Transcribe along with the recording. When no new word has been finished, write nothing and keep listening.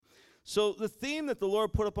So the theme that the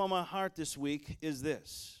Lord put upon my heart this week is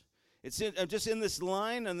this. I'm just in this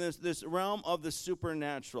line and this realm of the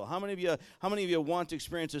supernatural. How many of you want to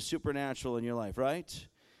experience a supernatural in your life, right?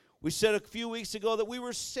 We said a few weeks ago that we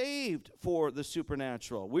were saved for the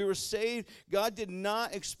supernatural. We were saved. God did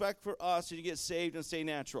not expect for us to get saved and stay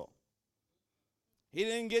natural. He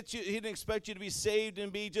didn't expect you to be saved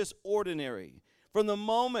and be just ordinary. From the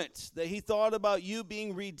moment that he thought about you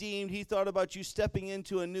being redeemed, he thought about you stepping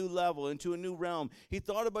into a new level, into a new realm. He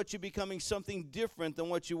thought about you becoming something different than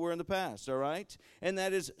what you were in the past, all right? And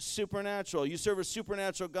that is supernatural. You serve a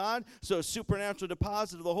supernatural God, so a supernatural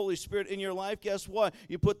deposit of the Holy Spirit in your life, guess what?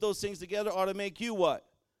 You put those things together, ought to make you what?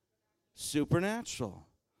 Supernatural.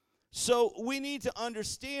 So we need to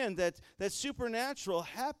understand that supernatural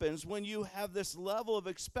happens when you have this level of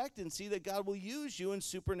expectancy that God will use you in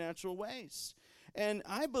supernatural ways. And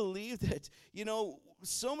I believe that,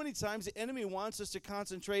 so many times the enemy wants us to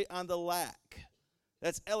concentrate on the lack.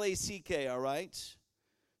 That's L-A-C-K, all right?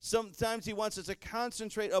 Sometimes he wants us to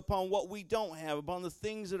concentrate upon what we don't have, upon the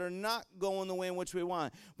things that are not going the way in which we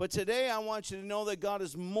want. But today I want you to know that God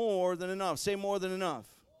is more than enough. Say more than enough.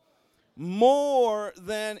 More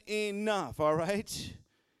than enough, all right?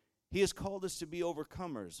 He has called us to be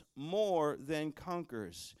overcomers, more than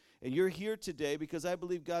conquerors. And you're here today because I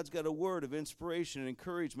believe God's got a word of inspiration and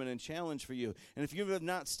encouragement and challenge for you. And if you have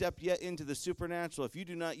not stepped yet into the supernatural, if you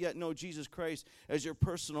do not yet know Jesus Christ as your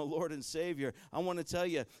personal Lord and Savior, I want to tell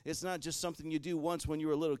you, it's not just something you do once when you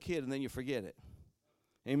were a little kid and then you forget it.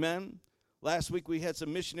 Amen? Last week we had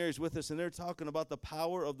some missionaries with us, and they're talking about the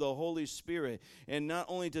power of the Holy Spirit. And not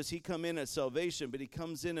only does he come in at salvation, but he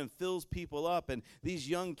comes in and fills people up. And these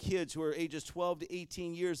young kids who are ages 12 to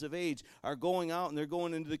 18 years of age are going out and they're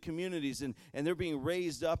going into the communities, and they're being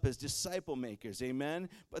raised up as disciple makers, amen?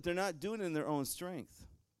 But they're not doing it in their own strength.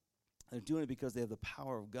 They're doing it because they have the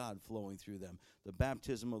power of God flowing through them, the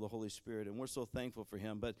baptism of the Holy Spirit, and we're so thankful for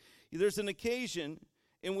him. But there's an occasion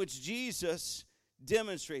in which Jesus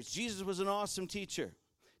demonstrates. Jesus was an awesome teacher.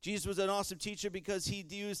 Jesus was an awesome teacher because he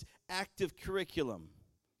used active curriculum.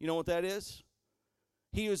 You know what that is?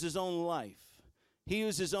 He used his own life. He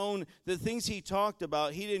used the things he talked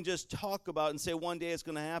about, he didn't just talk about and say one day it's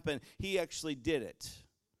going to happen. He actually did it.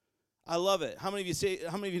 I love it. How many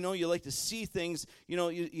of you know you like to see things,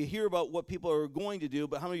 you hear about what people are going to do,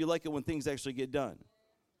 but how many of you like it when things actually get done?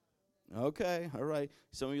 Okay, all right.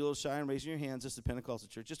 Some of you a little shy and raising your hands. This is a Pentecostal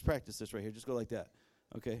church. Just practice this right here. Just go like that.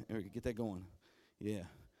 Okay, there we go. Get that going. Yeah.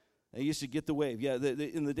 They used to get the wave. Yeah,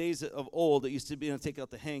 in the days of old, it used to be take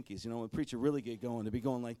out the hankies. When preacher really get going, to be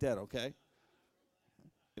going like that, okay?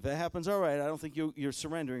 If that happens, all right. I don't think you're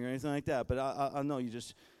surrendering or anything like that, but I know you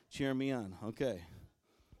just cheering me on. Okay.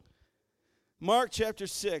 Mark chapter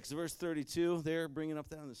 6, verse 32. They're bringing up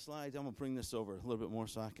that on the slide. I'm going to bring this over a little bit more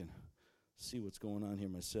so I can see what's going on here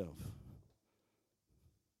myself.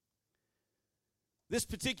 This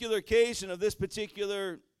particular occasion of this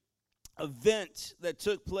particular event that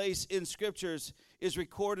took place in Scriptures is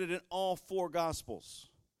recorded in all four Gospels.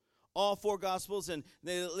 All four Gospels, and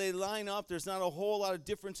they line up. There's not a whole lot of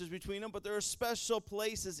differences between them, but there are special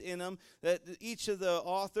places in them that each of the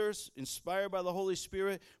authors, inspired by the Holy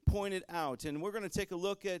Spirit, pointed out. And we're going to take a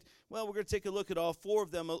look at, all four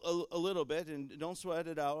of them a little bit, and don't sweat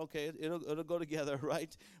it out, okay? It'll go together,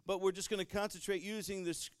 right? But we're just going to concentrate using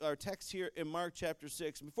our text here in Mark chapter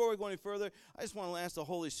 6. Before we go any further, I just want to ask the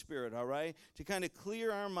Holy Spirit, all right, to kind of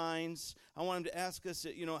clear our minds. I want him to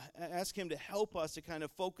ask him to help us to kind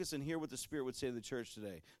of focus and hear what the Spirit would say to the church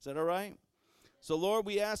today. Is that all right? So, Lord,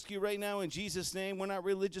 we ask you right now in Jesus' name, we're not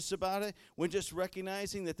religious about it. We're just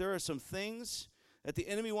recognizing that there are some things that the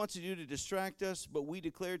enemy wants to do to distract us, but we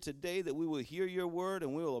declare today that we will hear your word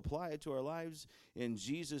and we will apply it to our lives. In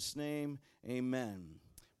Jesus' name, amen.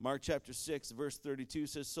 Mark chapter 6, verse 32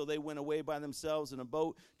 says, "So they went away by themselves in a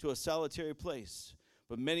boat to a solitary place.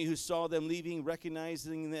 But many who saw them leaving recognized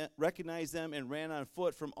them and ran on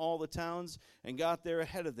foot from all the towns and got there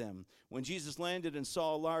ahead of them. When Jesus landed and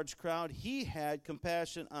saw a large crowd, he had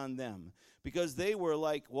compassion on them because they were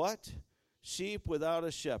like what? Sheep without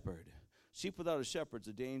a shepherd." Sheep without a shepherd's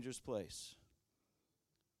a dangerous place.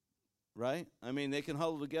 Right? I mean, they can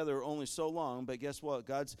huddle together only so long, but guess what?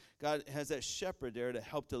 God has that shepherd there to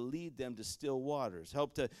help to lead them to still waters,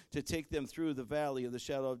 help to take them through the valley of the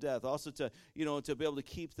shadow of death, also to be able to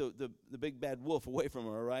keep the big bad wolf away from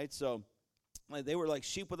her, right? So they were like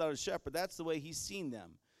sheep without a shepherd. That's the way he's seen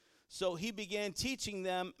them. So he began teaching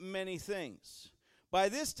them many things. By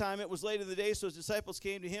this time, it was late in the day, so his disciples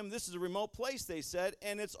came to him. "This is a remote place," they said,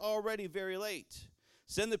 "and it's already very late.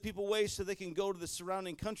 Send the people away so they can go to the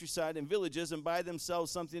surrounding countryside and villages and buy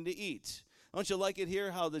themselves something to eat." Don't you like it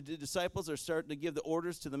here how the disciples are starting to give the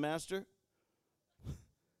orders to the master?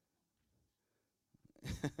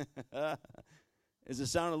 Does it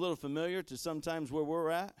sound a little familiar to sometimes where we're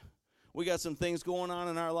at? We got some things going on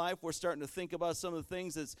in our life. We're starting to think about some of the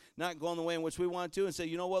things that's not going the way in which we want to and say,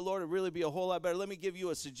 you know what, Lord, it'd really be a whole lot better. Let me give you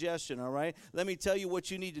a suggestion, all right? Let me tell you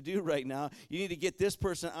what you need to do right now. You need to get this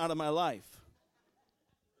person out of my life.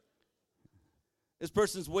 This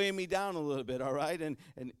person's weighing me down a little bit, all right? And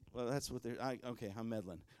well, that's what okay, I'm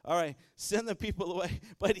meddling. All right, send the people away.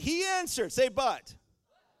 But he answered, say but.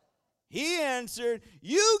 He answered,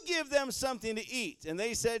 you give them something to eat. And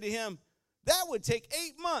they said to him, that would take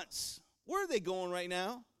 8 months. Where are they going right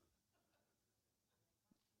now?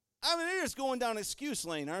 I mean, they're just going down excuse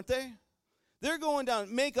lane, aren't they? They're going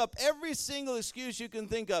down, make up every single excuse you can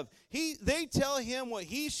think of. They tell him what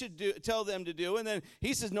he should do, tell them to do, and then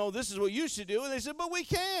he says, no, this is what you should do. And they said, but we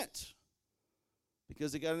can't,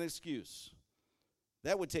 because they got an excuse.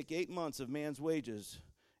 That would take 8 months of man's wages,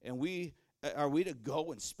 and are we to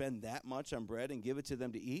go and spend that much on bread and give it to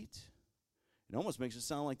them to eat? It almost makes it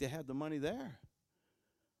sound like they had the money there.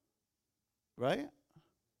 Right?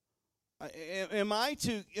 Am I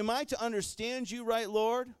to understand you right,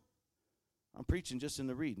 Lord? I'm preaching just in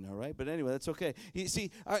the reading, all right? But anyway, that's okay. You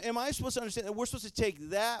see, am I supposed to understand that we're supposed to take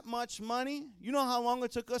that much money? You know how long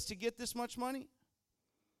it took us to get this much money?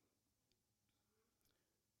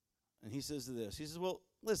 And he says to this. He says, well,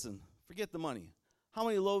 listen, forget the money. How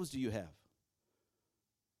many loaves do you have?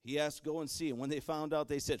 He asked, go and see. And when they found out,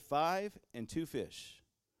 they said 5 and 2 fish.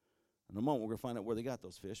 In a moment, we're going to find out where they got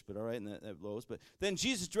those fish, but all right, and that loaves. But then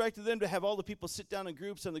Jesus directed them to have all the people sit down in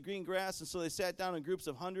groups on the green grass, and so they sat down in groups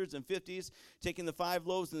of hundreds and fifties, taking the 5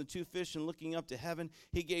 loaves and the 2 fish and looking up to heaven.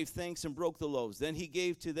 He gave thanks and broke the loaves. Then he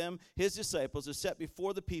gave to them his disciples to set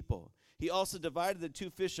before the people. He also divided the 2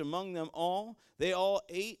 fish among them all. They all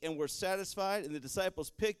ate and were satisfied, and the disciples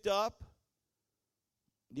picked up.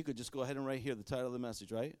 You could just go ahead and write here the title of the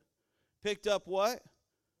message, right? Picked up what?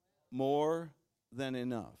 More than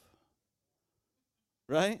enough.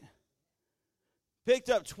 Right? Picked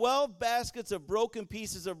up 12 baskets of broken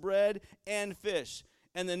pieces of bread and fish.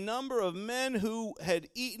 And the number of men who had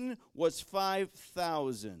eaten was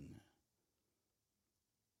 5,000.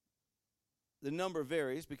 The number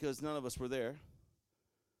varies because none of us were there.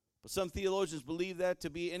 But some theologians believe that to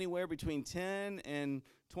be anywhere between 10 and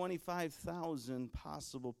 25,000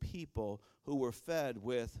 possible people who were fed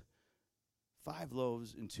with 5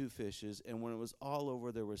 loaves and 2 fishes. And when it was all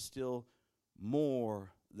over, there was still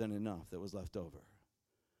more than enough that was left over.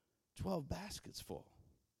 12 baskets full.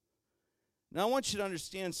 Now, I want you to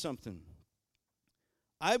understand something.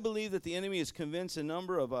 I believe that the enemy has convinced a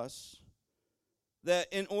number of us that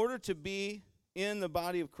in order to be in the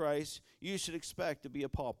body of Christ, you should expect to be a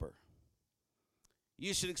pauper.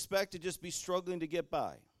 You should expect to just be struggling to get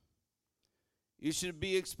by. You should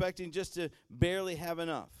be expecting just to barely have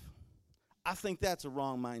enough. I think that's a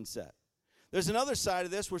wrong mindset. There's another side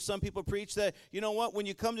of this where some people preach that, you know what, when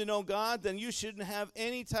you come to know God, then you shouldn't have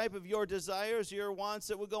any type of your desires, your wants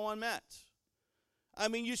that would go unmet. I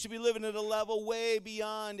mean, you should be living at a level way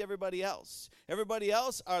beyond everybody else. Everybody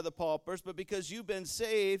else are the paupers, but because you've been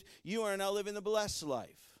saved, you are now living the blessed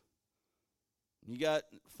life. You got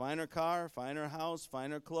finer car, finer house,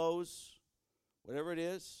 finer clothes, whatever it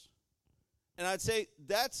is. And I'd say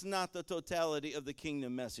that's not the totality of the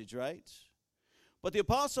kingdom message, right? But the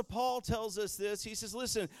Apostle Paul tells us this. He says,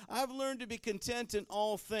 listen, I've learned to be content in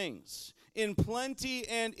all things, in plenty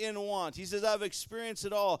and in want. He says, I've experienced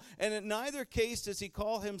it all. And in neither case does he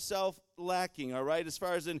call himself lacking, all right, as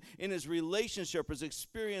far as in his relationship, his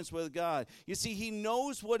experience with God. You see, he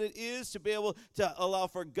knows what it is to be able to allow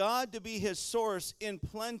for God to be his source in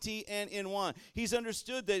plenty and in want. He's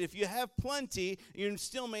understood that if you have plenty, you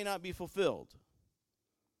still may not be fulfilled.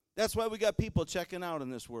 That's why we got people checking out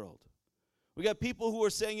in this world. We got people who are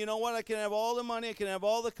saying, you know what, I can have all the money, I can have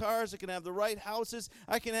all the cars, I can have the right houses,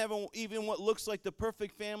 I can have even what looks like the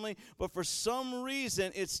perfect family, but for some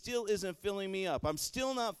reason, it still isn't filling me up. I'm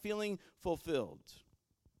still not feeling fulfilled.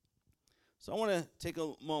 So I want to take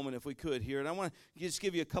a moment, if we could, here, and I want to just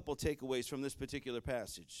give you a couple takeaways from this particular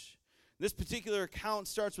passage. This particular account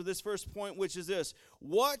starts with this first point, which is this: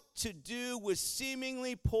 what to do with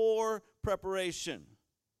seemingly poor preparation.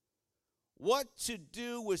 What to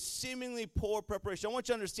do with seemingly poor preparation. I want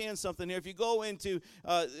you to understand something here. If you go into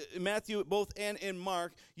Matthew, both and in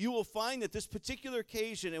Mark, you will find that this particular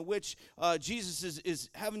occasion in which Jesus is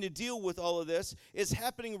having to deal with all of this is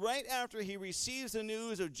happening right after he receives the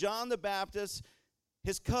news of John the Baptist.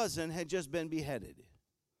 His cousin had just been beheaded.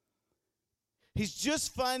 He's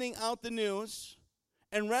just finding out the news,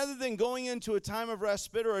 And rather than going into a time of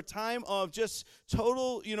respite or a time of just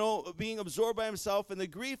total, being absorbed by himself and the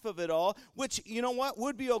grief of it all, which, you know what,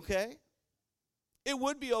 would be okay. It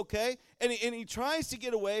would be okay. And he tries to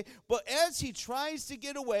get away. But as he tries to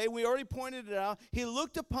get away, we already pointed it out, he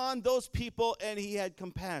looked upon those people and he had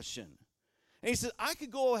compassion. And he said, I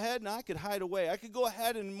could go ahead and I could hide away. I could go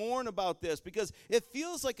ahead and mourn about this because it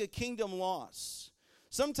feels like a kingdom loss.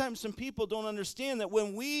 Sometimes some people don't understand that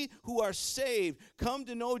when we who are saved come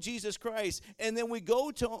to know Jesus Christ and then we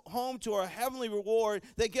go home to our heavenly reward,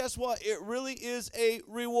 that guess what? It really is a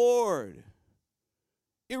reward.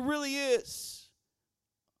 It really is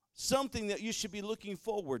something that you should be looking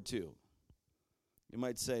forward to. You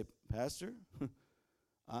might say, Pastor,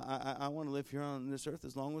 I want to live here on this earth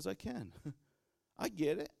as long as I can. I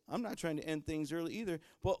get it. I'm not trying to end things early either.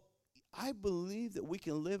 But I believe that we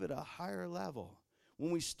can live at a higher level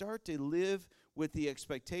when we start to live with the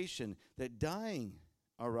expectation that dying,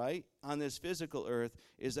 all right, on this physical earth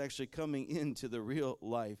is actually coming into the real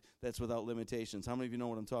life that's without limitations. How many of you know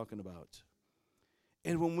what I'm talking about?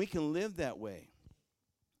 And when we can live that way,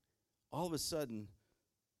 all of a sudden,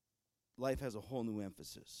 life has a whole new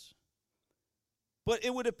emphasis. But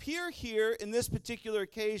it would appear here in this particular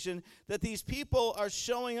occasion that these people are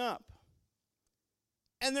showing up,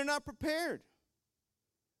 and they're not prepared.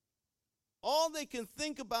 All they can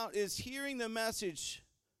think about is hearing the message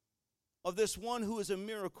of this one who is a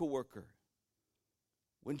miracle worker.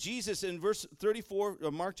 When Jesus, in verse 34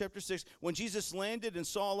 of Mark chapter 6, when Jesus landed and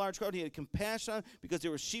saw a large crowd, he had compassion on them because they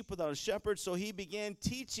were sheep without a shepherd, so he began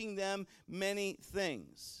teaching them many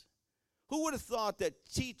things. Who would have thought that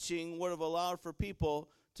teaching would have allowed for people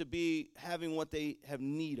to be having what they have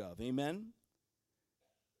need of? Amen?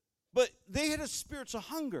 But they had a spiritual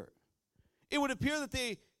hunger. It would appear that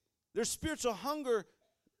their spiritual hunger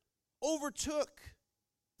overtook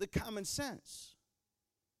the common sense.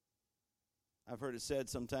 I've heard it said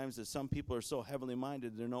sometimes that some people are so heavenly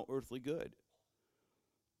minded they're no earthly good.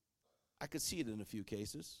 I could see it in a few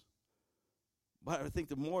cases. But I think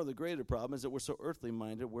the greater problem is that we're so earthly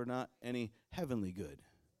minded we're not any heavenly good.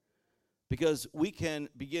 Because we can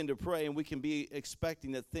begin to pray and we can be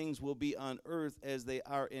expecting that things will be on earth as they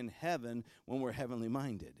are in heaven when we're heavenly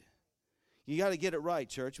minded. You got to get it right,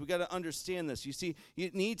 church. We got to understand this. You see, you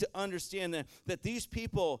need to understand that these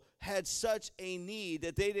people had such a need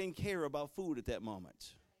that they didn't care about food at that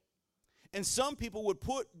moment. And some people would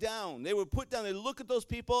they look at those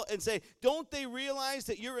people and say, don't they realize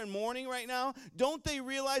that you're in mourning right now? Don't they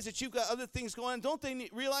realize that you've got other things going on? Don't they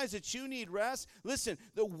realize that you need rest? Listen,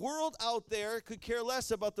 the world out there could care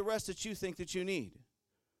less about the rest that you think that you need.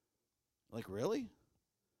 Like, really?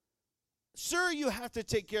 Sure, you have to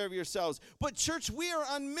take care of yourselves. But church, we are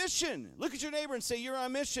on mission. Look at your neighbor and say, you're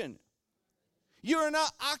on mission. You are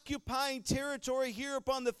not occupying territory here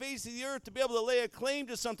upon the face of the earth to be able to lay a claim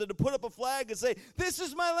to something, to put up a flag and say, this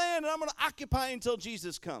is my land and I'm going to occupy until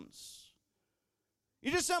Jesus comes.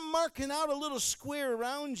 You're just not marking out a little square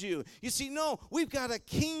around you. You see, no, we've got a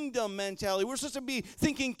kingdom mentality. We're supposed to be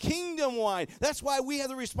thinking kingdom-wide. That's why we have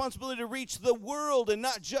the responsibility to reach the world and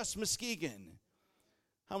not just Muskegon.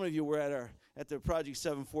 How many of you were at the Project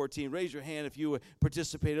 714? Raise your hand if you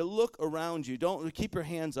participated. Look around you. Don't keep your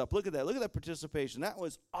hands up. Look at that. Look at that participation. That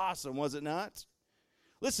was awesome, was it not?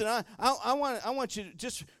 Listen, I want you to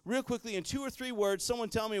just real quickly in 2 or 3 words, someone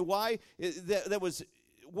tell me why that was.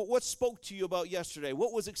 What spoke to you about yesterday?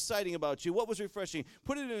 What was exciting about you? What was refreshing?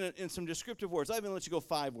 Put it in some descriptive words. I even let you go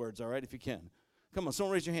 5 words, all right, if you can. Come on,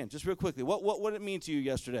 someone raise your hand just real quickly. What did it mean to you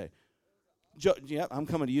yesterday? Yeah, I'm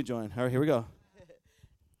coming to you, Joanne. All right, here we go.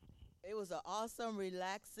 It was an awesome,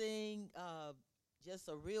 relaxing, just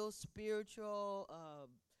a real spiritual,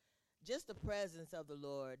 just the presence of the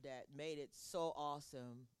Lord that made it so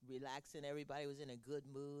awesome, relaxing. Everybody was in a good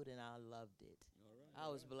mood, and I loved it. All right,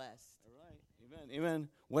 I was blessed. All right, amen.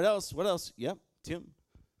 What else? Yep, Tim.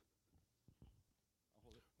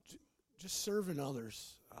 Just serving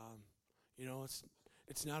others.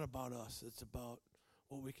 It's not about us. It's about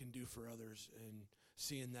what we can do for others, and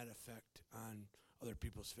seeing that effect on other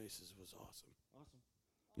people's faces was awesome.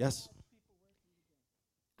 Yes.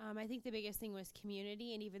 I think the biggest thing was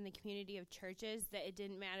community, and even the community of churches, that it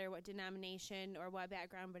didn't matter what denomination or what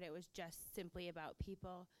background, but it was just simply about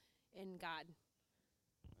people and God.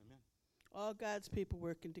 Amen. All God's people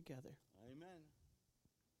working together. Amen.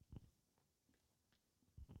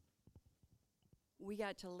 We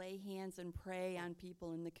got to lay hands and pray on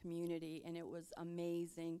people in the community, and it was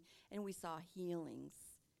amazing, and we saw healings.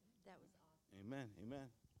 That was awesome. Amen.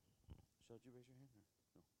 Shall you raise your hand? No.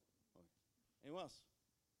 Okay. Anyone else?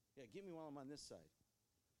 Yeah, give me while I'm on this side.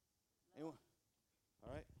 Anyone?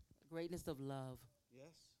 All right. Greatness of love.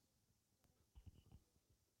 Yes.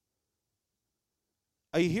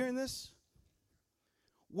 Are you hearing this?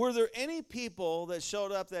 Were there any people that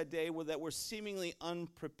showed up that day that were seemingly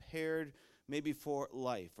unprepared, maybe for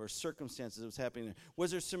life or circumstances that was happening there?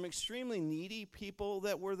 Was there some extremely needy people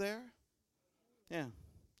that were there? Yeah.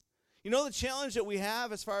 You know the challenge that we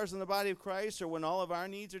have as far as in the body of Christ, or when all of our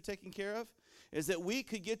needs are taken care of, is that we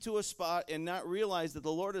could get to a spot and not realize that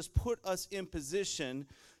the Lord has put us in position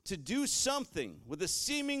to do something with a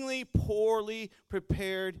seemingly poorly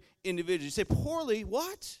prepared individual. You say, poorly?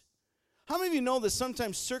 What? How many of you know that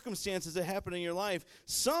sometimes circumstances that happen in your life,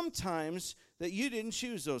 sometimes that you didn't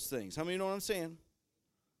choose those things? How many know what I'm saying?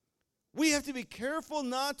 We have to be careful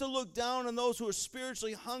not to look down on those who are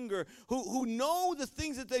spiritually hungry, who know the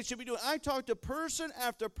things that they should be doing. I talked to person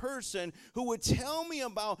after person who would tell me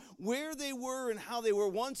about where they were and how they were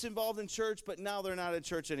once involved in church, but now they're not in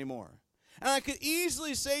church anymore. And I could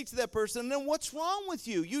easily say to that person, then what's wrong with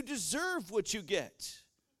you? You deserve what you get.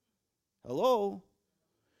 Hello?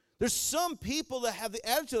 There's some people that have the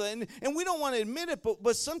attitude, and we don't want to admit it,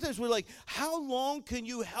 but sometimes we're like, how long can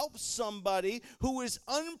you help somebody who is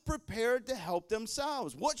unprepared to help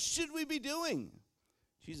themselves? What should we be doing?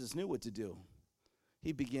 Jesus knew what to do.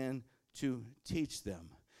 He began to teach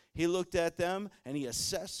them. He looked at them, and he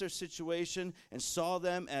assessed their situation and saw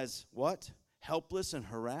them as what? Helpless and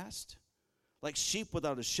harassed, like sheep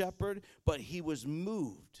without a shepherd, but he was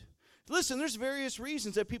moved. Listen, there's various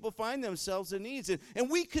reasons that people find themselves in needs, and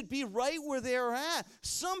we could be right where they are at.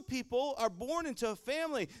 Some people are born into a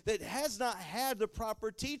family that has not had the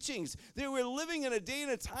proper teachings. They were living in a day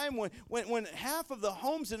and a time when half of the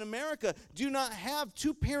homes in America do not have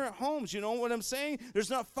two-parent homes. You know what I'm saying? There's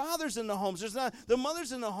not fathers in the homes. There's not the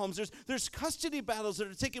mothers in the homes. There's custody battles that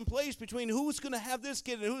are taking place between who's going to have this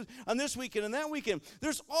kid and who's on this weekend and that weekend.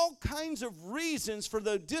 There's all kinds of reasons for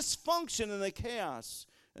the dysfunction and the chaos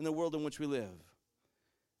in the world in which we live.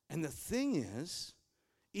 And the thing is,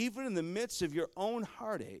 even in the midst of your own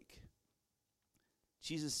heartache,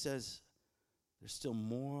 Jesus says, there's still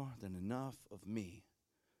more than enough of me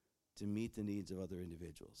to meet the needs of other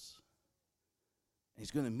individuals. And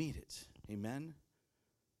he's going to meet it, amen,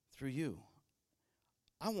 through you.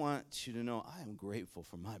 I want you to know I am grateful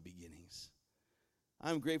for my beginnings.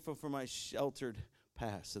 I'm grateful for my sheltered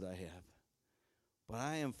past that I have. But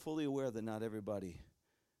I am fully aware that not everybody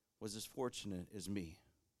was as fortunate as me.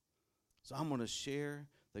 So I'm going to share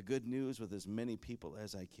the good news with as many people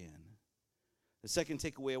as I can. The second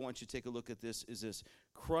takeaway I want you to take a look at this is this.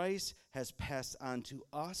 Christ has passed on to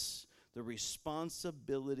us the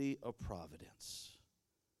responsibility of providence.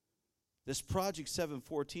 This Project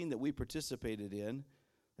 714 that we participated in,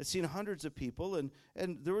 I've seen hundreds of people, and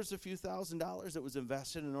there was a few $1,000s that was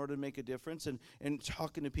invested in order to make a difference, and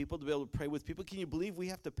talking to people, to be able to pray with people. Can you believe we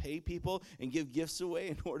have to pay people and give gifts away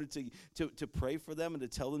in order to pray for them and to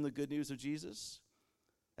tell them the good news of Jesus?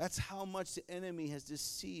 That's how much the enemy has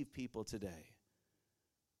deceived people today.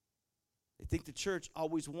 They think the church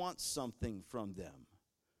always wants something from them.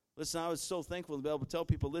 Listen, I was so thankful to be able to tell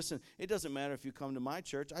people, listen, it doesn't matter if you come to my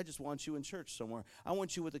church. I just want you in church somewhere. I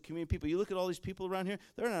want you with the community people. You look at all these people around here,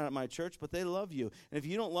 they're not at my church, but they love you. And if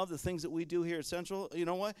you don't love the things that we do here at Central, you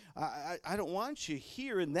know what? I don't want you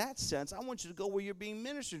here in that sense. I want you to go where you're being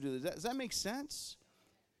ministered to. Does that make sense?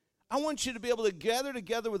 I want you to be able to gather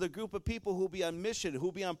together with a group of people who will be on mission, who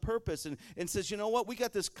will be on purpose, and says, you know what? We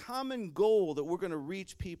got this common goal that we're going to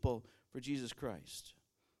reach people for Jesus Christ.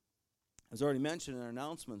 As already mentioned in our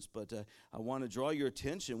announcements, but I want to draw your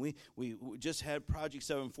attention. We just had Project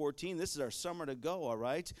 714. This is our summer to go, all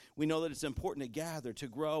right? We know that it's important to gather, to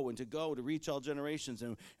grow, and to go, to reach all generations.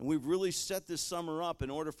 And we've really set this summer up in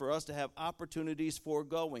order for us to have opportunities for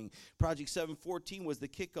going. Project 714 was the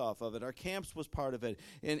kickoff of it. Our camps was part of it.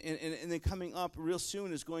 And then coming up real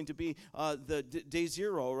soon is going to be the Day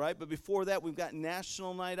Zero, all right? But before that, we've got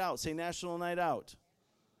National Night Out. Say National Night Out.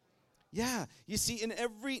 Yeah, you see, in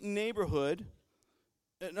every neighborhood,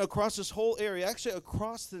 across this whole area, actually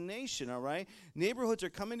across the nation, all right, neighborhoods are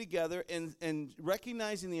coming together and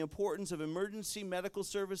recognizing the importance of emergency medical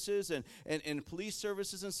services and police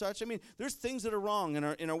services and such. I mean, there's things that are wrong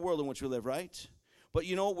in our world in which we live, right? But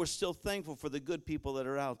you know what? We're still thankful for the good people that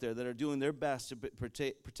are out there that are doing their best to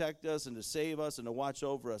protect us and to save us and to watch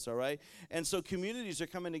over us, all right? And so communities are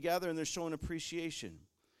coming together and they're showing appreciation.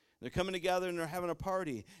 They're coming together and they're having a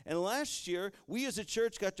party. And last year, we as a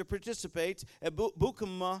church got to participate at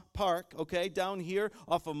Bukama Park, okay, down here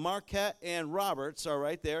off of Marquette and Roberts, all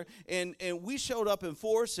right, there. And we showed up in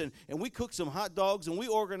force, and we cooked some hot dogs, and we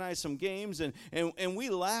organized some games, and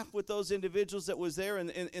we laughed with those individuals that was there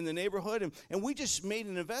in the neighborhood, and we just made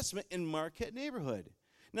an investment in Marquette neighborhood.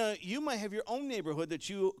 Now, you might have your own neighborhood that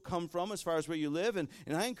you come from as far as where you live, and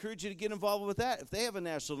I encourage you to get involved with that if they have a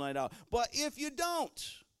national night out. But if you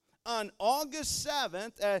don't, on August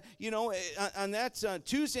 7th, on that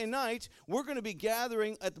Tuesday night, we're going to be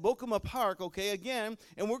gathering at the Bokuma Park, okay, again,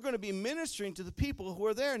 and we're going to be ministering to the people who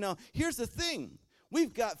are there. Now, here's the thing.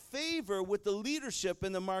 We've got favor with the leadership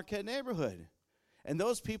in the Marquette neighborhood, and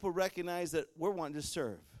those people recognize that we're wanting to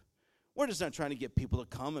serve. We're just not trying to get people to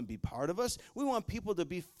come and be part of us. We want people to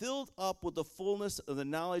be filled up with the fullness of the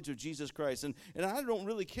knowledge of Jesus Christ. And I don't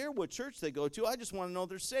really care what church they go to. I just want to know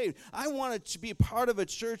they're saved. I want it to be part of a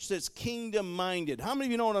church that's kingdom-minded. How many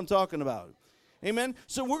of you know what I'm talking about? Amen?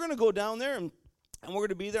 So we're going to go down there, and we're going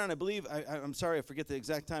to be there, and I believe, I'm sorry, I forget the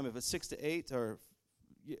exact time, if it's 6 to 8 or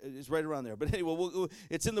it's right around there. But anyway,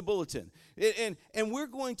 it's in the bulletin. And we're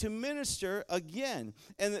going to minister again.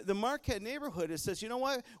 And the Marquette neighborhood says, you know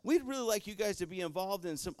what? We'd really like you guys to be involved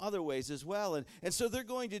in some other ways as well. And so they're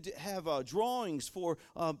going to have drawings for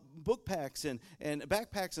book packs and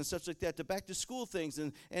backpacks and such like that, the back-to-school things.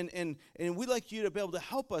 And we'd like you to be able to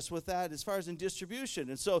help us with that as far as in distribution.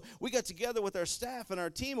 And so we got together with our staff and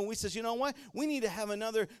our team, and we says, you know what? We need to have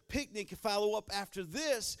another picnic follow-up after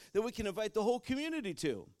this that we can invite the whole community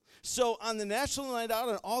to. So on the National Night Out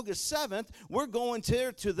on August 7th, we're going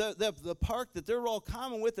to the park that they're all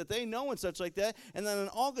common with, that they know and such like that. And then on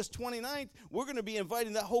August 29th, we're going to be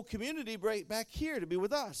inviting that whole community right back here to be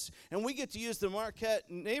with us. And we get to use the Marquette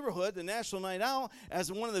neighborhood, the National Night Out,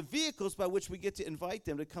 as one of the vehicles by which we get to invite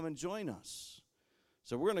them to come and join us.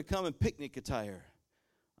 So we're going to come in picnic attire.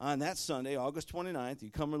 On that Sunday, August 29th, you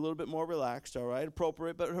come a little bit more relaxed, all right?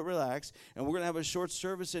 Appropriate, but relaxed. And we're going to have a short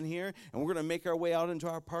service in here, and we're going to make our way out into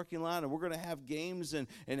our parking lot, and we're going to have games and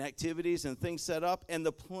activities and things set up. And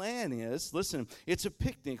the plan is, listen, it's a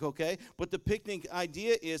picnic, okay? But the picnic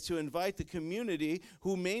idea is to invite the community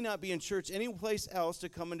who may not be in church anyplace else to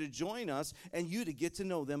come and to join us, and you to get to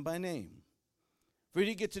know them by name. For you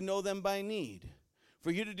to get to know them by need. For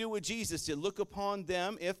you to do what Jesus did, look upon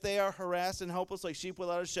them if they are harassed and helpless like sheep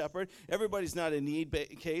without a shepherd. Everybody's not a need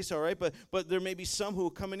case, all right? But there may be some who are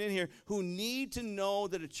coming in here who need to know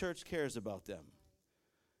that a church cares about them.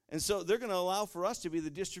 And so they're going to allow for us to be the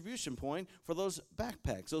distribution point for those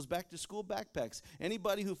backpacks, those back-to-school backpacks.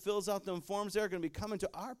 Anybody who fills out them forms there are going to be coming to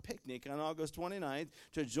our picnic on August 29th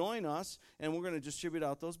to join us, and we're going to distribute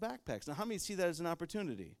out those backpacks. Now, how many see that as an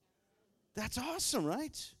opportunity? That's awesome,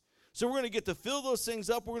 right? So we're going to get to fill those things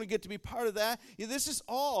up. We're going to get to be part of that. Yeah, this is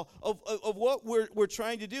all of what we're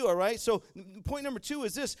trying to do, all right? So point number 2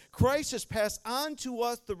 is this. Christ has passed on to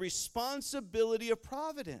us the responsibility of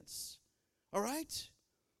providence, all right?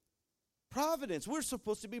 Providence. We're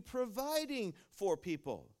supposed to be providing for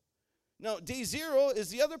people. Now, day 0 is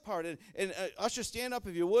the other part. And Usher, stand up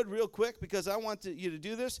if you would real quick because I want you to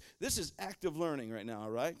do this. This is active learning right now,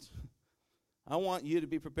 all right? I want you to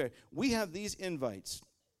be prepared. We have these invites.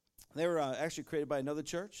 They were actually created by another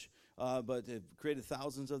church, but they've created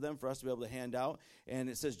thousands of them for us to be able to hand out. And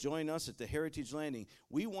it says, join us at the Heritage Landing.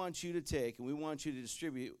 We want you to take and we want you to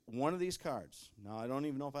distribute one of these cards. Now, I don't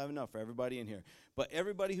even know if I have enough for everybody in here. But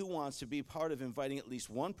everybody who wants to be part of inviting at least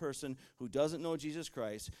one person who doesn't know Jesus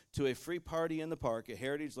Christ to a free party in the park at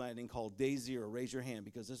Heritage Landing called Day 0. Raise your hand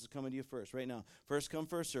because this is coming to you first right now. First come,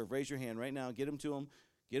 first serve. Raise your hand right now. Get them to them.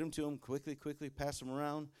 Get them to them quickly, pass them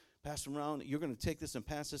around. Pass them around. You're going to take this and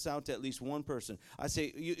pass this out to at least one person. I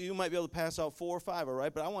say you might be able to pass out 4 or 5, all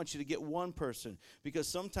right? But I want you to get one person because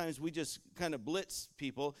sometimes we just kind of blitz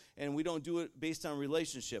people and we don't do it based on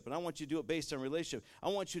relationship. And I want you to do it based on relationship. I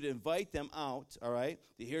want you to invite them out, all right?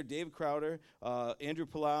 To hear David Crowder, Andrew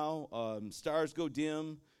Palau, Stars Go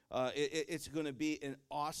Dim. It's going to be an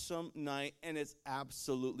awesome night, and it's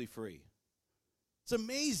absolutely free. It's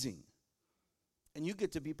amazing. And you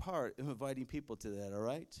get to be part of inviting people to that, all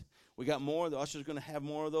right? We got more. The usher's going to have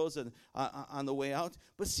more of those on the way out.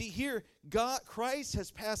 But see here, Christ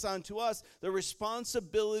has passed on to us the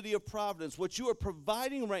responsibility of providence. What you are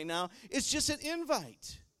providing right now is just an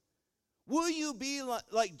invite. Will you be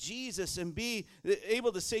like Jesus and be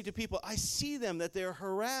able to say to people, I see them, that they're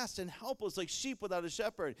harassed and helpless like sheep without a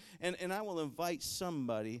shepherd. And I will invite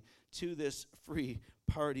somebody to this free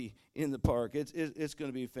party in the park. It's going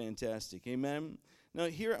to be fantastic. Amen? Now,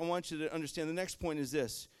 here I want you to understand the next point is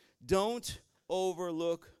this. Don't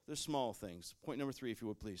overlook the small things. Point number 3, if you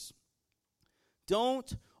would, please.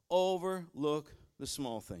 Don't overlook the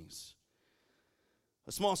small things.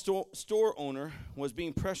 A small store owner was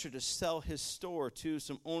being pressured to sell his store to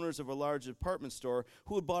some owners of a large department store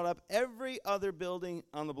who had bought up every other building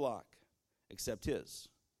on the block except his.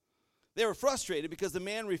 They were frustrated because the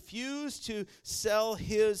man refused to sell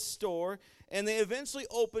his store, and they eventually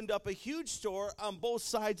opened up a huge store on both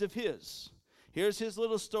sides of his. Here's his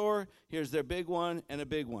little store, here's their big one, and a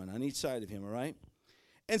big one on each side of him, all right?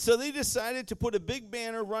 And so they decided to put a big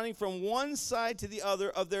banner running from one side to the other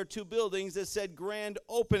of their two buildings that said grand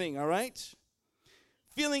opening, all right?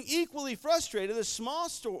 Feeling equally frustrated, the small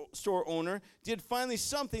store owner did finally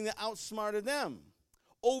something that outsmarted them.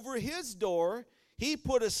 Over his door, he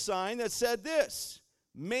put a sign that said this,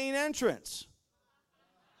 main entrance.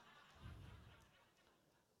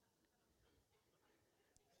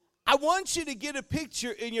 I want you to get a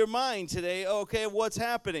picture in your mind today, okay, of what's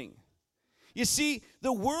happening. You see,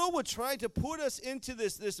 the world would try to put us into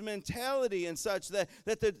this mentality and such that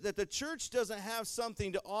the church doesn't have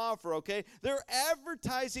something to offer, okay? They're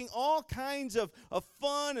advertising all kinds of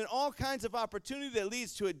fun and all kinds of opportunity that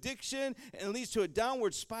leads to addiction and leads to a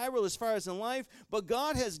downward spiral as far as in life. But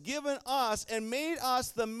God has given us and made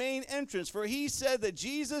us the main entrance. For he said that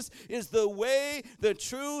Jesus is the way, the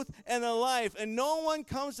truth, and the life. And no one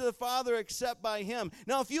comes to the Father except by him.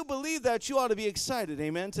 Now, if you believe that, you ought to be excited,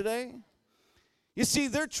 amen, today? You see,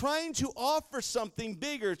 they're trying to offer something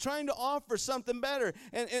bigger, trying to offer something better.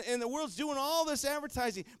 And the world's doing all this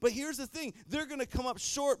advertising. But here's the thing. They're going to come up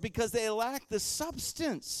short because they lack the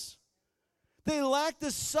substance. They lack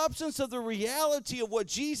the substance of the reality of what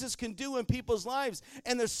Jesus can do in people's lives.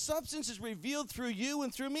 And the substance is revealed through you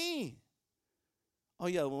and through me. Oh,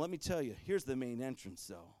 yeah, well, let me tell you. Here's the main entrance,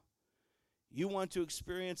 though. You want to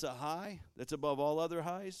experience a high that's above all other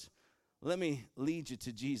highs? Let me lead you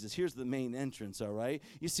to Jesus. Here's the main entrance, all right?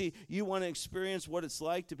 You see, you want to experience what it's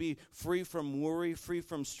like to be free from worry, free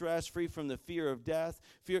from stress, free from the fear of death.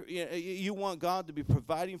 You want God to be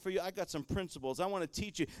providing for you. I got some principles I want to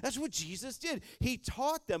teach you. That's what Jesus did. He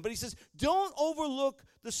taught them, but he says, don't overlook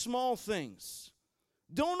the small things.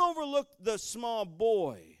 Don't overlook the small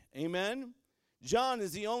boy. Amen? John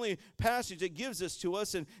is the only passage that gives this to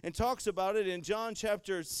us and talks about it in John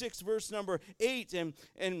chapter 6, verse number 8,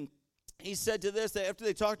 and he said to this, that after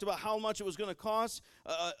they talked about how much it was going to cost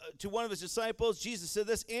to one of his disciples, Jesus said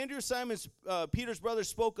this, Andrew, Peter's brother,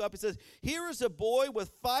 spoke up. He says, here is a boy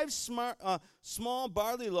with 5 small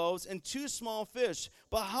barley loaves and 2 small fish,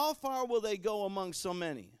 but how far will they go among so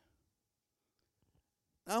many?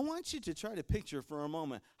 Now, I want you to try to picture for a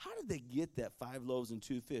moment, how did they get that 5 loaves and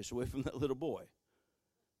 2 fish away from that little boy?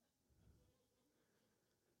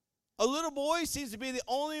 A little boy seems to be the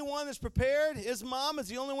only one that's prepared. His mom is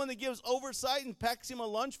the only one that gives oversight and packs him a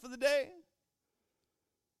lunch for the day.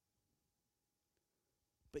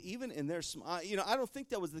 But even in their, I don't think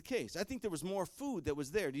that was the case. I think there was more food that was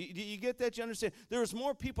there. Do you get that? Do you understand? There was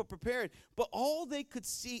more people prepared. But all they could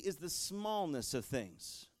see is the smallness of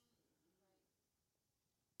things.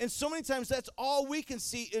 And so many times that's all we can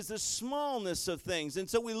see is the smallness of things. And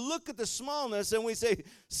so we look at the smallness and we say,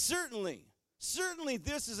 certainly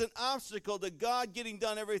this is an obstacle to God getting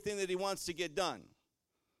done everything that he wants to get done.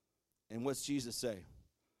 And what's Jesus say?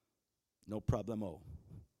 No problemo.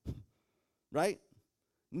 Right?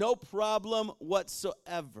 No problem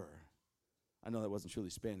whatsoever. I know that wasn't truly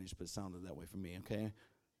Spanish, but it sounded that way for me, okay?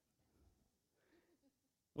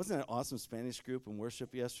 Wasn't that an awesome Spanish group in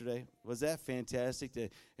worship yesterday? Was that fantastic to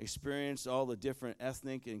experience all the different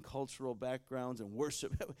ethnic and cultural backgrounds and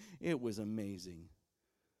worship? It was amazing.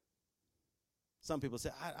 Some people say,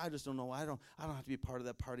 I just don't know. I don't have to be part of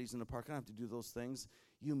that parties in the park. I don't have to do those things.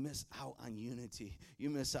 You miss out on unity. You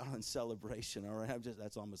miss out on celebration, all right?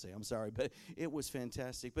 That's all I'm going to say. I'm sorry, but it was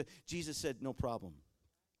fantastic. But Jesus said, no problem.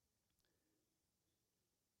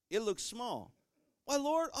 It looks small. Why,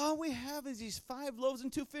 Lord, all we have is these 5 loaves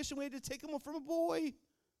and 2 fish, and we had to take them from a boy.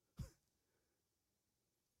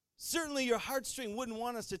 Certainly your heartstring wouldn't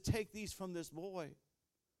want us to take these from this boy.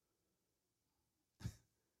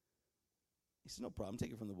 He said, no problem,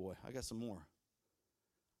 take it from the boy. I got some more.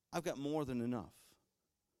 I've got more than enough.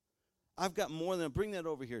 I've got more than enough. Bring that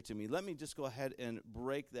over here to me. Let me just go ahead and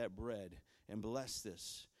break that bread and bless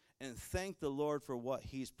this and thank the Lord for what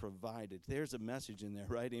he's provided. There's a message in there,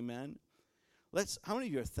 right? Amen? How many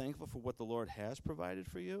of you are thankful for what the Lord has provided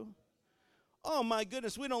for you? Oh, my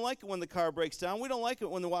goodness, we don't like it when the car breaks down. We don't like it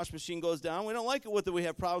when the washing machine goes down. We don't like it when we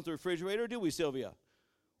have problems with the refrigerator, do we, Sylvia?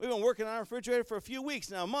 We've been working on our refrigerator for a few weeks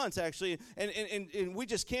now, months actually, and we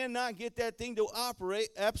just cannot get that thing to operate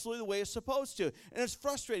absolutely the way it's supposed to. And it's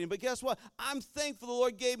frustrating, but guess what? I'm thankful the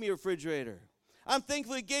Lord gave me a refrigerator. I'm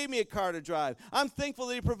thankful he gave me a car to drive. I'm thankful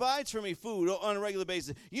that he provides for me food on a regular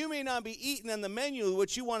basis. You may not be eating on the menu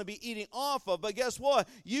what you want to be eating off of, but guess what?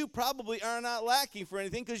 You probably are not lacking for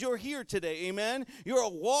anything because you're here today, amen? You're a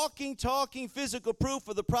walking, talking, physical proof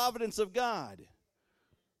of the providence of God.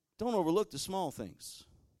 Don't overlook the small things.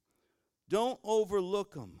 Don't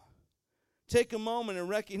overlook them. Take a moment and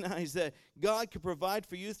recognize that God can provide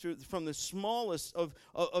for you from the smallest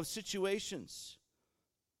of situations.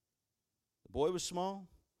 The boy was small.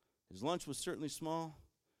 His lunch was certainly small.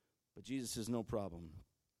 But Jesus says, no problem.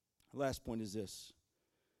 The last point is this.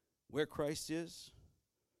 Where Christ is,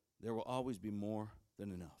 there will always be more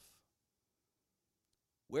than enough.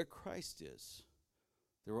 Where Christ is,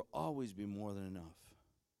 there will always be more than enough.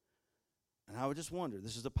 And I would just wonder,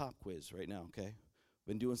 this is a pop quiz right now, okay?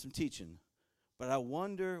 Been doing some teaching. But I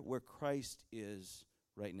wonder where Christ is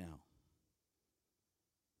right now.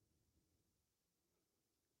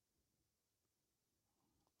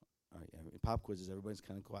 All right, pop quizzes, everybody's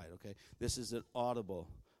kind of quiet, okay? This is an audible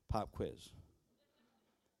pop quiz.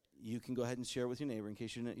 You can go ahead and share it with your neighbor in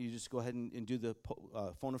case you just go ahead and do the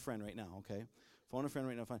phone a friend right now, okay? Phone a friend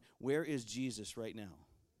right now. Fine. Where is Jesus right now?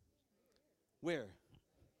 Where?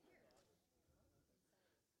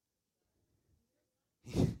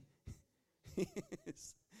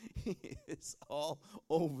 He is all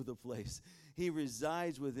over the place. He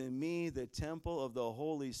resides within me, the temple of the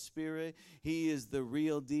Holy Spirit. He is the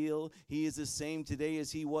real deal. He is the same today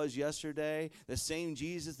as he was yesterday. The same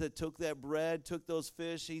Jesus that took that bread, took those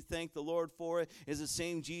fish, he thanked the Lord for it, is the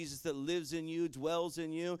same Jesus that lives in you, dwells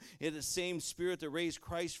in you. It is the same Spirit that raised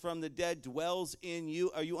Christ from the dead dwells in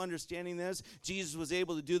you. Are you understanding this? Jesus was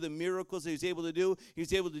able to do the miracles that he was able to do. He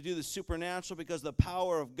was able to do the supernatural because the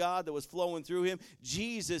power of God that was flowing through him.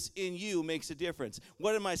 Jesus in you makes a difference.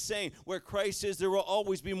 What am I saying? Where Christ is, there will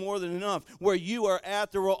always be more than enough. Where you are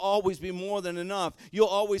at, there will always be more than enough. You'll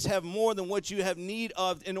always have more than what you have need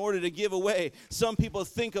of in order to give away. Some people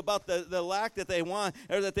think about the lack that they want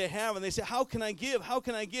or that they have, and they say, how can I give? How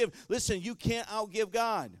can I give? Listen, you can't outgive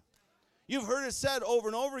God. You've heard it said over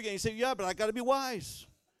and over again. You say, yeah, but I got to be wise.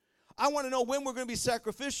 I want to know when we're going to be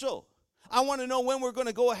sacrificial. I want to know when we're going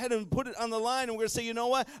to go ahead and put it on the line and we're going to say, you know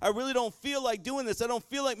what? I really don't feel like doing this. I don't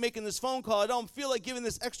feel like making this phone call. I don't feel like giving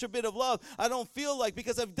this extra bit of love. I don't feel like,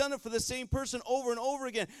 because I've done it for the same person over and over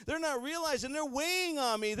again. They're not realizing they're weighing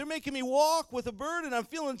on me. They're making me walk with a burden. I'm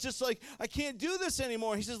feeling just like I can't do this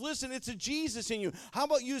anymore. He says, listen, it's a Jesus in you. How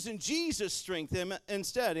about using Jesus' strength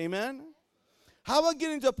instead? Amen? How about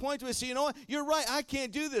getting to a point where you say, you know what, you're right, I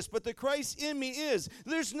can't do this, but the Christ in me is.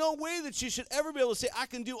 There's no way that you should ever be able to say, I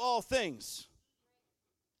can do all things.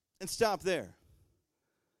 And stop there.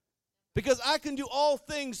 Because I can do all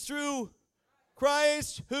things through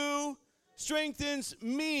Christ who strengthens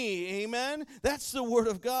me. Amen? That's the word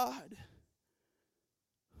of God.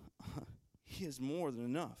 He is more than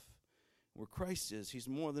enough. Where Christ is, he's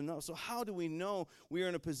more than enough. So how do we know we are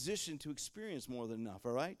in a position to experience more than enough,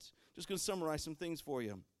 all right? Just going to summarize some things for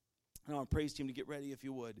you. And our praise team to get ready if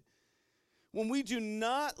you would. When we do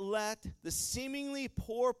not let the seemingly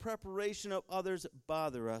poor preparation of others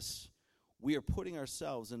bother us, we are putting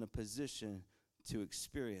ourselves in a position to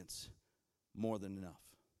experience more than enough.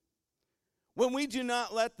 When we do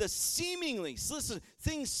not let the seemingly, listen,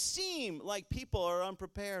 things seem like people are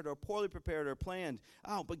unprepared or poorly prepared or planned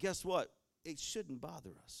out, but guess what? It shouldn't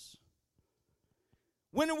bother us.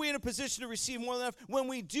 When are we in a position to receive more than enough? When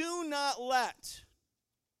we do not let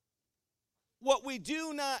what we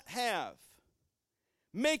do not have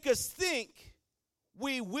make us think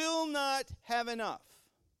we will not have enough.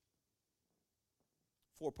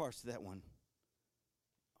 4 parts to that one.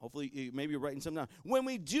 Hopefully, maybe you're writing something down. When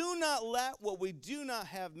we do not let what we do not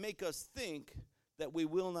have make us think that we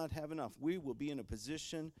will not have enough, we will be in a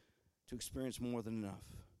position to experience more than enough.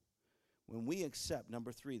 When we accept,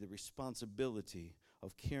 number 3, the responsibility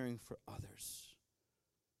of caring for others.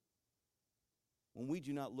 When we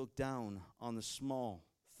do not look down on the small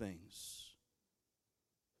things.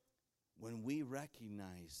 When we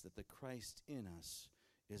recognize that the Christ in us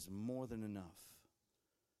is more than enough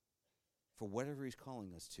for whatever he's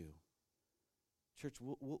calling us to. Church,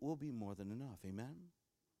 we'll be more than enough. Amen?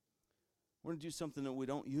 We're going to do something that we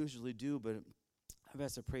don't usually do, but I've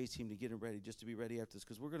asked the praise team to get ready, just to be ready after this,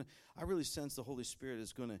 because I really sense the Holy Spirit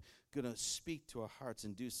is going to speak to our hearts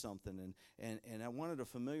and do something. And I wanted a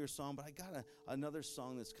familiar song, but I got another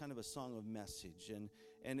song that's kind of a song of message,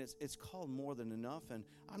 and it's called More Than Enough. And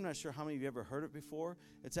I'm not sure how many of you ever heard it before.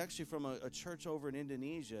 It's actually from a church over in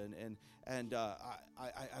Indonesia, and I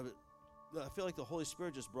feel like the Holy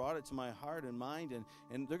Spirit just brought it to my heart and mind,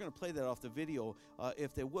 and they're going to play that off the video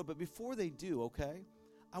if they would. But before they do, okay,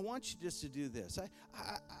 I want you just to do this.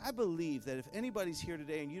 I believe that if anybody's here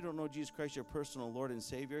today and you don't know Jesus Christ, your personal Lord and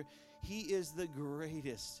Savior, he is the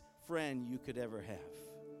greatest friend you could ever have.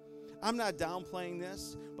 I'm not downplaying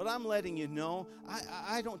this, but I'm letting you know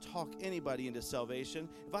I don't talk anybody into salvation.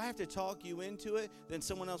 If I have to talk you into it, then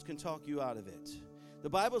someone else can talk you out of it. The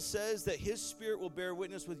Bible says that his Spirit will bear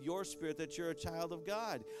witness with your spirit that you're a child of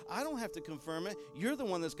God. I don't have to confirm it. You're the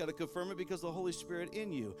one that's got to confirm it because of the Holy Spirit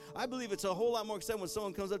in you. I believe it's a whole lot more exciting when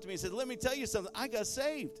someone comes up to me and says, let me tell you something. I got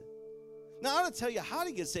saved. Now, I ought to tell you how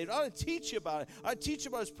to get saved. I ought to teach you about it. I ought to teach you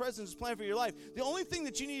about his presence, his plan for your life. The only thing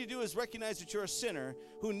that you need to do is recognize that you're a sinner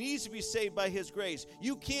who needs to be saved by his grace.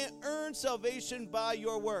 You can't earn salvation by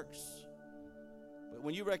your works. But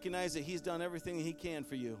when you recognize that he's done everything he can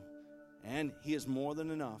for you, and he is more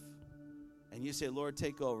than enough, and you say, Lord,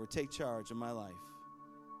 take over, take charge of my life.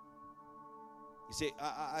 You say,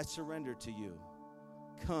 I surrender to you.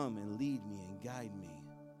 Come and lead me and guide me.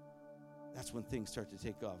 That's when things start to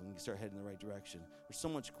take off and you start heading in the right direction. There's so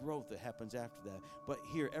much growth that happens after that. But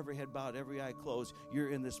here, every head bowed, every eye closed,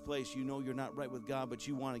 you're in this place. You know you're not right with God, but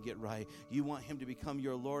you want to get right. You want him to become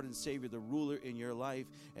your Lord and Savior, the ruler in your life.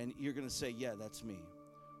 And you're going to say, yeah, that's me.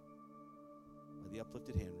 By the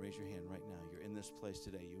uplifted hand, raise your hand right now. You're in this place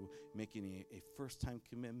today. You're making a first-time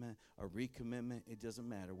commitment, a recommitment. It doesn't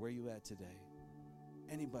matter. Where are you at today?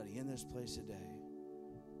 Anybody in this place today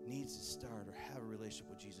needs to start or have a relationship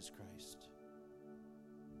with Jesus Christ.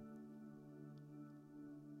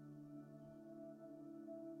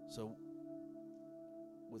 So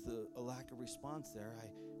with a lack of response there,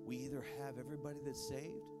 we either have everybody that's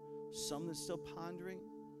saved, some that's still pondering.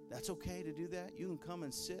 That's okay to do that. You can come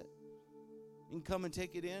and sit. You can come and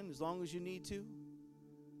take it in as long as you need to.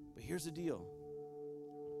 But here's the deal.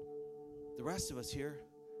 The rest of us here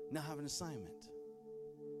now have an assignment.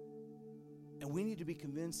 And we need to be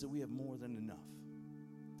convinced that we have more than enough.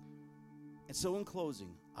 And so in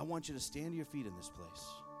closing, I want you to stand to your feet in this place.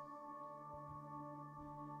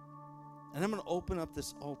 And I'm going to open up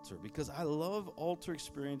this altar because I love altar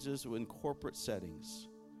experiences in corporate settings.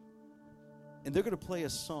 And they're going to play a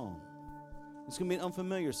song. It's going to be an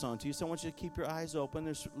unfamiliar song to you, so I want you to keep your eyes open.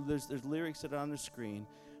 There's lyrics that are on the screen,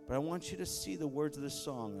 but I want you to see the words of this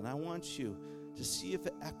song, and I want you to see if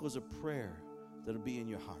it echoes a prayer that'll be in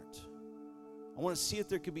your heart. I want to see if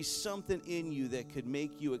there could be something in you that could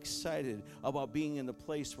make you excited about being in the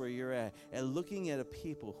place where you're at and looking at a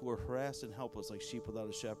people who are harassed and helpless like sheep without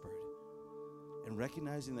a shepherd and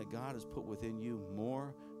recognizing that God has put within you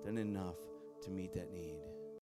more than enough to meet that need.